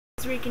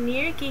Rika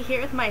Niriki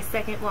here with my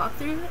second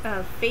walkthrough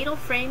of Fatal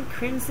Frame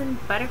Crimson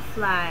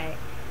Butterfly.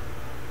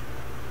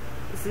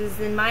 This is,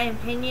 in my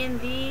opinion,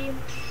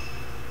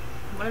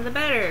 one of the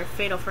better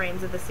Fatal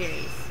Frames of the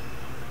series.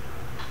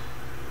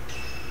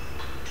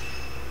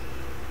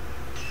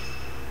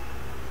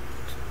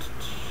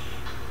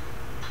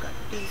 Got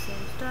to do some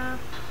stuff.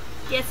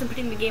 Yes, I'm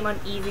putting the game on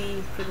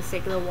easy for the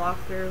sake of the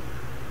walkthrough.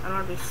 I don't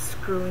want to be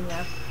screwing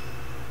up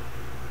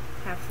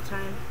half the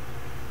time.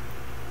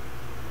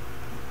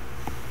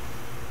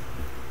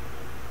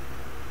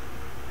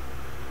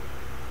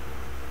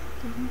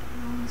 Didn't we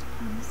always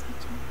promise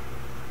each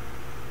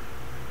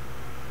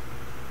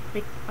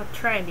other? I'll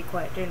try and be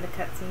quiet during the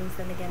cutscenes,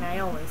 then again, I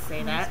always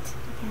say that.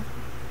 Together.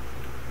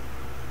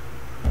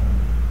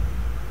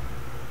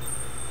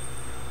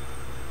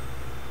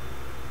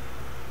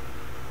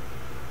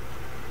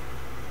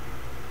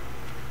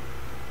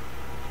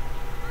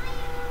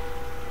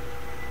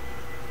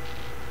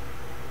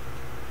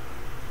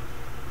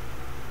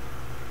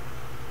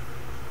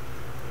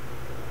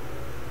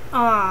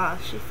 Aw,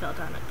 she fell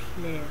down a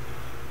cliff.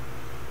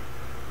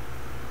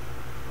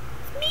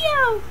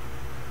 Mio!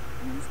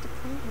 I used to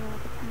play here all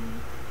the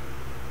time.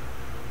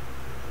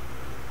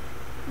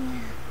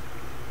 Yeah.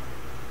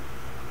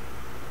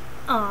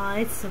 Aw,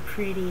 it's so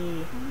pretty.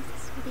 When is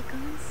this really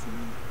gone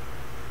soon?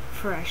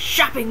 For a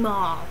shopping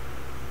mall!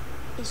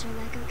 Is your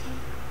leg okay?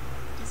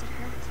 Does it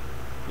hurt?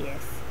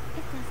 Yes.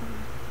 It doesn't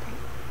look, but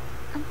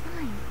I'm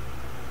fine.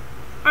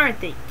 Aren't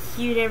they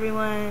cute,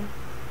 everyone?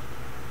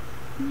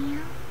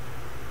 Meow?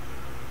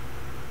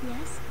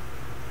 Yes?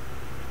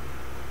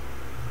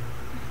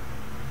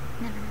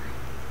 Never mind.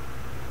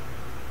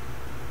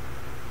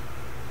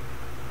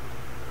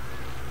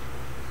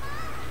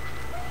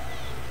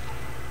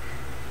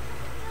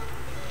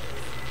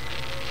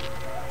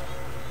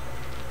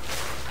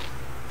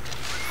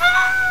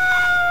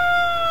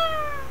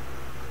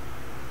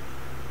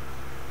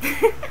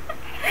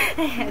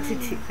 I had to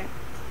do that.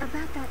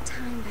 About that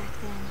time back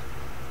then.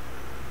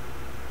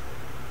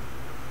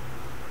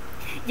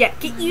 Yeah,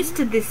 get used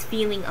to this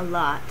feeling a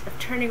lot of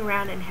turning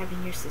around and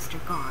having your sister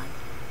gone.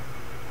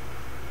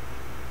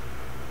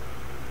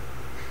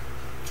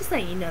 Just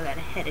letting you know that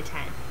ahead of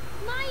time.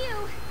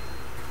 Mayu!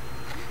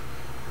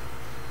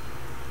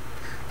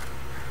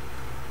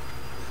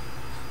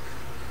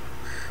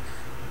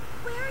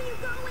 Where are you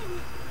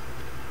going?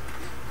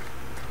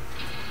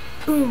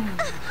 Boom.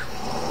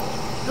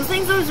 Those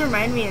things always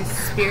remind me of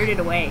Spirited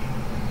Away.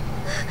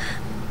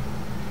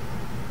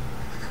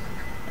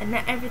 And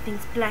now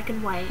everything's black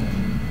and white.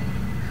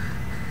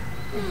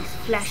 And these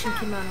flashing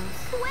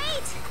kimonos.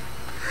 Wait!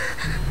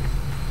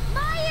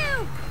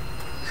 Mayu!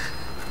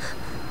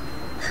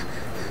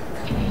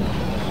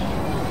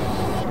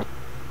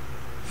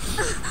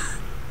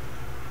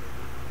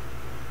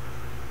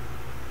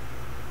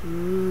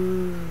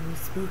 Ooh,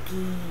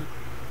 spooky.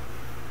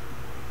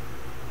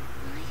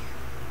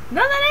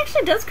 No, that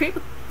actually does creep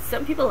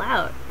some people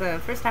out.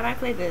 The first time I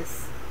played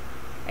this,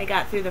 I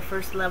got through the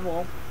first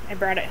level. I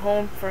brought it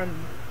home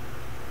from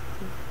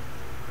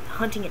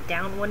hunting it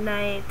down one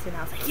night, and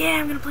I was like, yeah,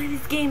 I'm gonna play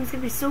this game, it's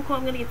gonna be so cool,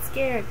 I'm gonna get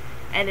scared.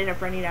 I ended up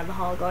running down the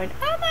hall going,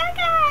 oh my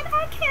god,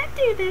 I can't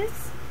do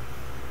this.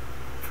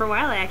 For a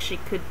while I actually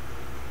could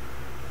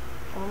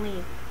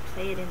only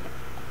play it in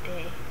the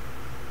day.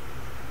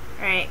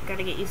 Alright,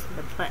 gotta get used to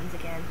the buttons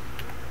again.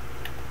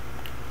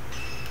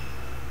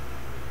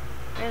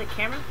 Do I have the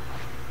camera?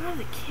 I don't have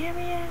the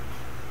camera yet?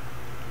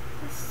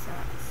 This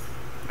sucks.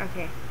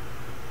 Okay.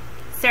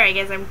 Sorry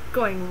guys, I'm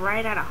going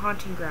right out of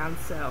Haunting Ground,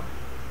 so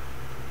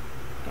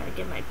gotta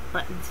get my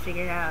buttons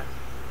figured out.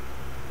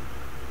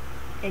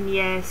 And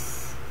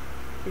yes,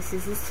 this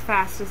is as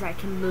fast as I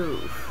can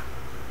move.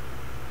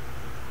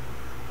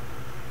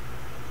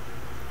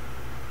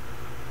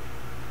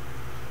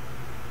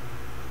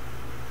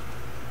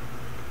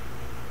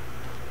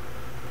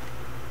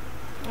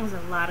 There's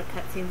a lot of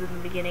cutscenes in the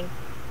beginning.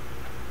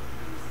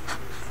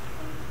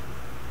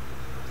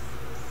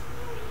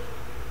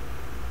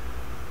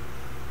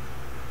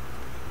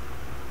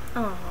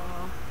 Aww.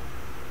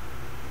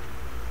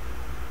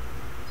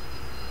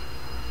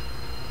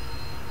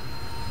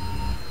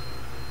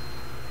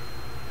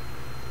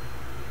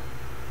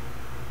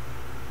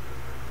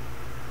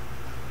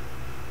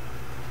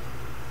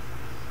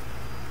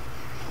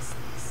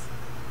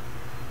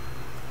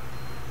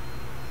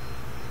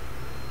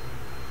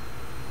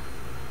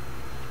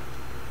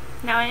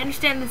 Now I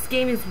understand this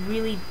game is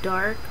really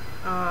dark.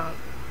 I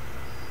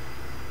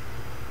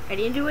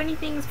didn't do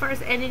anything as far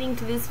as editing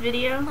to this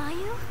video.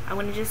 Mayu?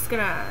 I'm just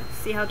gonna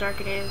see how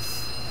dark it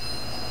is.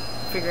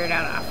 Figure it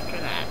out after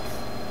that.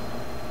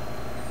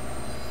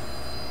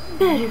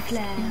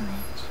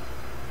 Butterflies.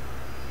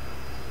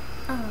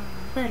 Oh,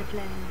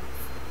 butterflies.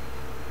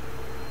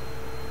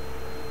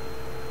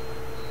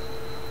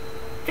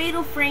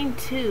 Fatal Frame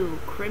 2,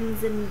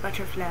 Crimson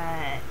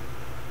Butterfly.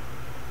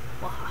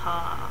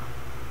 Wahaha.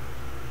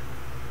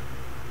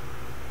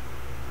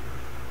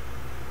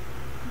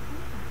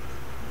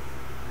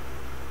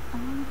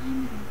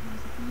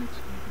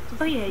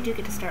 Oh yeah, I do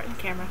get to start with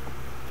the camera.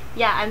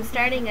 Yeah, I'm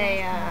starting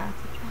a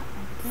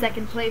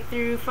second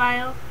playthrough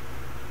file,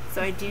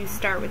 so I do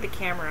start with the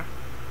camera.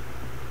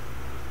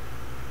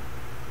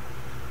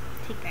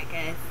 Take that,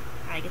 guys.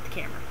 I get the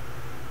camera.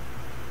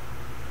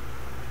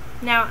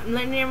 Now, I'm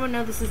letting everyone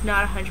know this is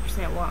not a 100%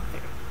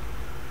 walkthrough.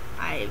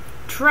 I've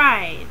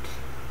tried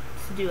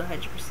to do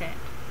 100%.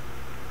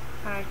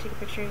 How do I take a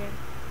picture again?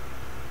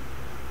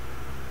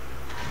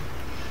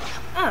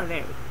 Oh,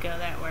 there we go.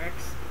 That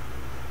works.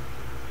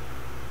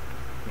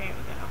 There we go.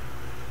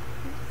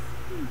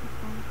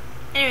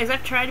 Anyways,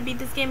 I've tried to beat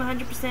this game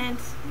 100%.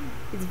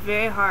 It's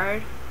very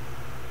hard.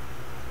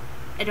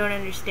 I don't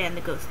understand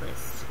the ghost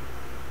list.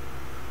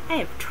 I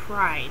have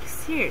tried.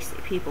 Seriously,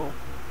 people.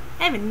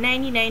 I have a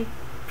 99%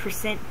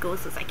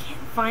 ghost list. I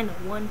can't find the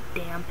one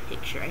damn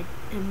picture. I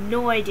have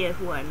no idea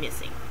who I'm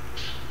missing.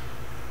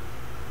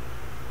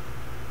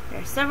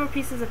 There are several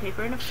pieces of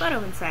paper and a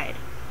photo inside.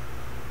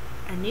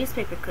 A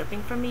newspaper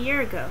clipping from a year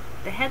ago.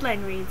 The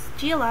headline reads,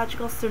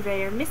 Geological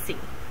Surveyor Missing.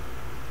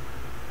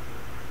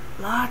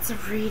 Lots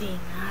of reading.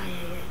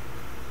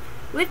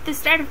 With the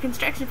start of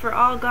construction for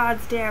All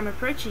Gods Dam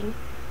approaching,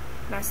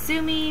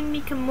 Masumi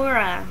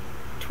Mikamura,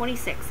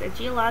 26, a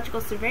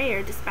geological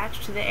surveyor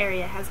dispatched to the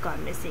area, has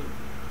gone missing.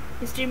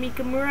 Mr.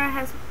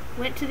 Mikamura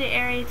went to the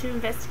area to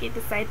investigate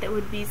the site that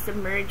would be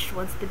submerged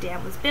once the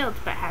dam was built,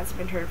 but hasn't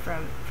been heard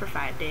from for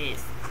 5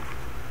 days.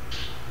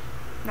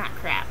 Not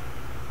crap.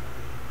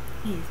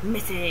 He's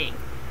missing.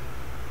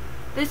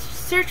 The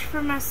search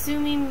for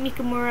Masumi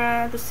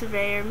Mikamura, the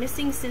surveyor,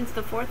 missing since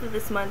the 4th of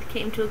this month,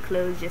 came to a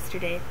close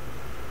yesterday.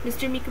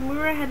 Mr.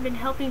 Mikamura had been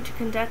helping to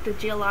conduct a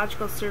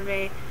geological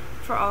survey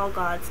for All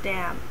Gods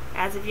Dam.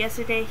 As of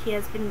yesterday, he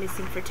has been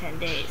missing for 10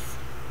 days.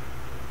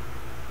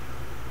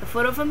 A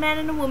photo of a man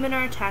and a woman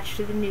are attached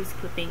to the news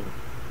clipping.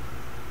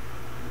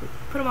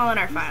 Put them all in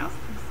our file.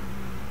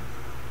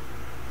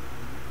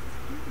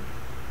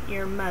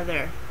 Your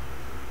mother.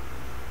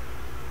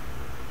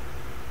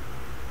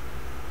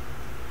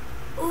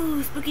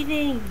 Ooh, spooky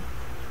thing.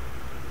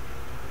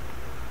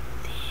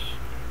 Dang.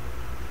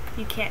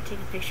 You can't take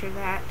a picture of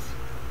that.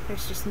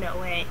 There's just no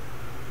way.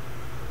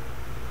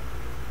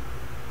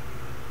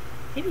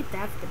 Maybe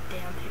that's the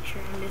damn picture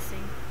I'm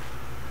missing.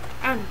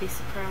 I wouldn't be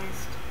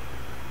surprised.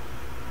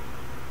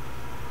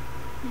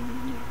 I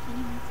wonder if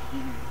anyone's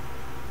here.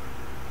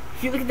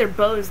 If you look at their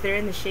bows, they're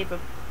in the shape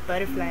of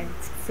butterflies.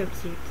 It's so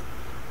cute.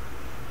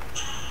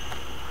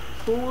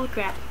 Holy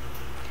crap.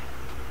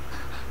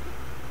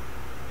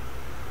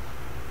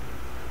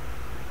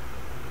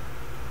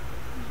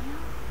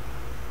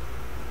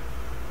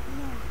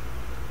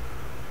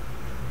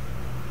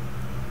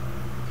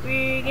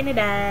 We're gonna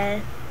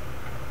die.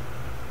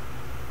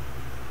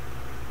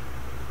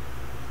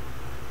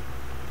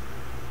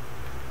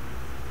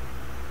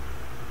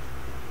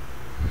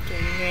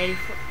 Getting ready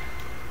for...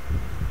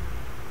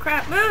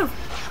 Crap, move!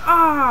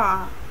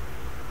 Ah!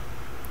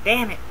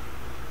 Damn it.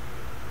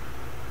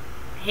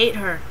 I hate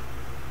her.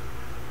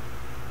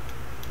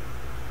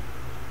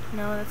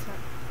 No, that's not...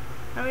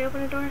 How do we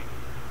open a door?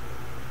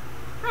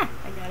 Ah,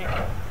 I got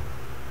it.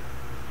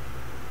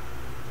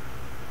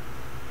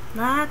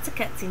 Lots of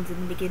cutscenes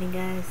in the beginning,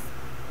 guys.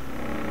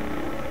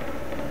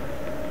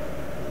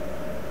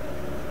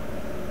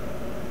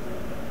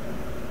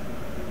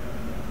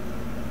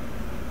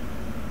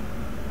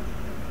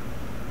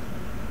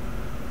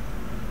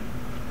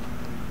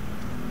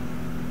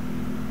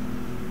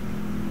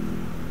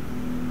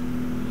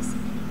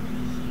 Isn't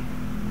anybody here?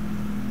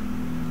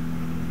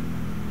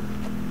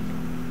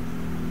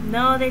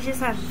 No, they just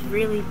have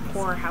really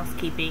poor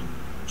housekeeping.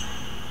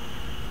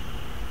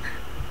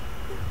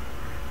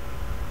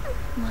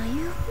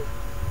 Mayu?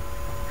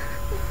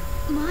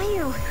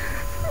 Mayu!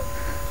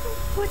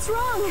 What's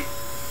wrong?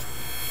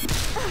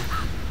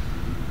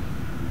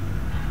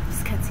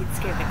 This cutscene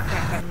scared the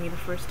crap out of me the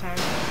first time.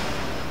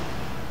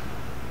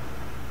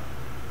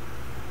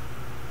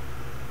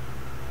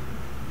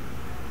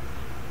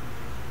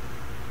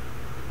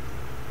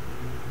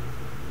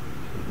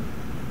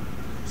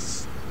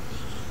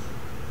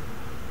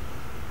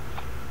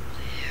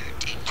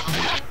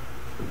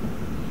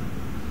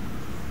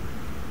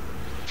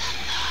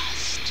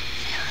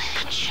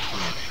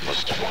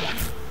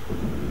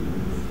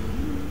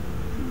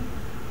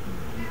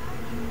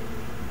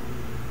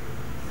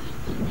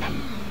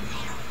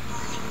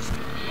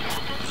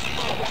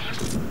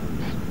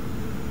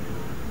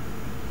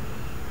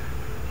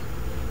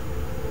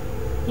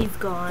 He's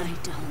gone. I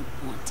don't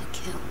want to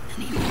kill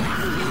anyone.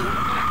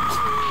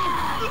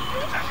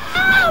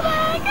 Oh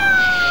my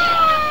god!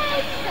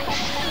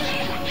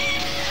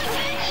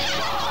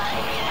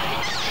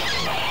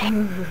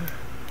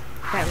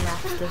 That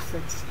laugh still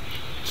sends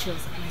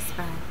chills up my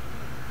spine.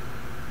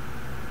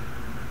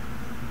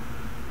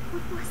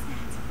 What was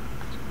that?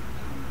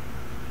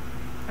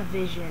 A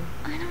vision.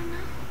 I don't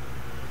know.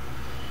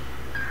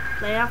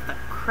 Lay off the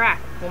crack,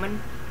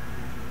 woman.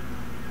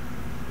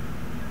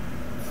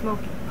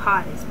 Smoking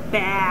pot is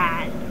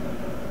bad.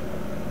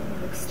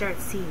 You'll start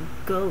seeing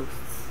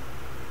ghosts.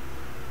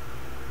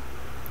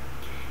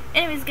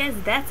 Anyways, guys,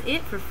 that's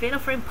it for Fatal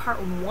Frame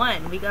Part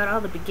 1. We got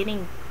all the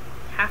beginning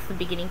half the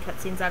beginning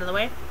cutscenes out of the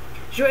way.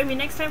 Join me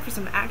next time for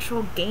some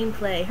actual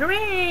gameplay.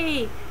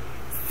 Hooray!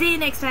 See you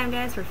next time,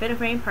 guys, for Fatal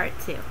Frame Part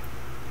 2.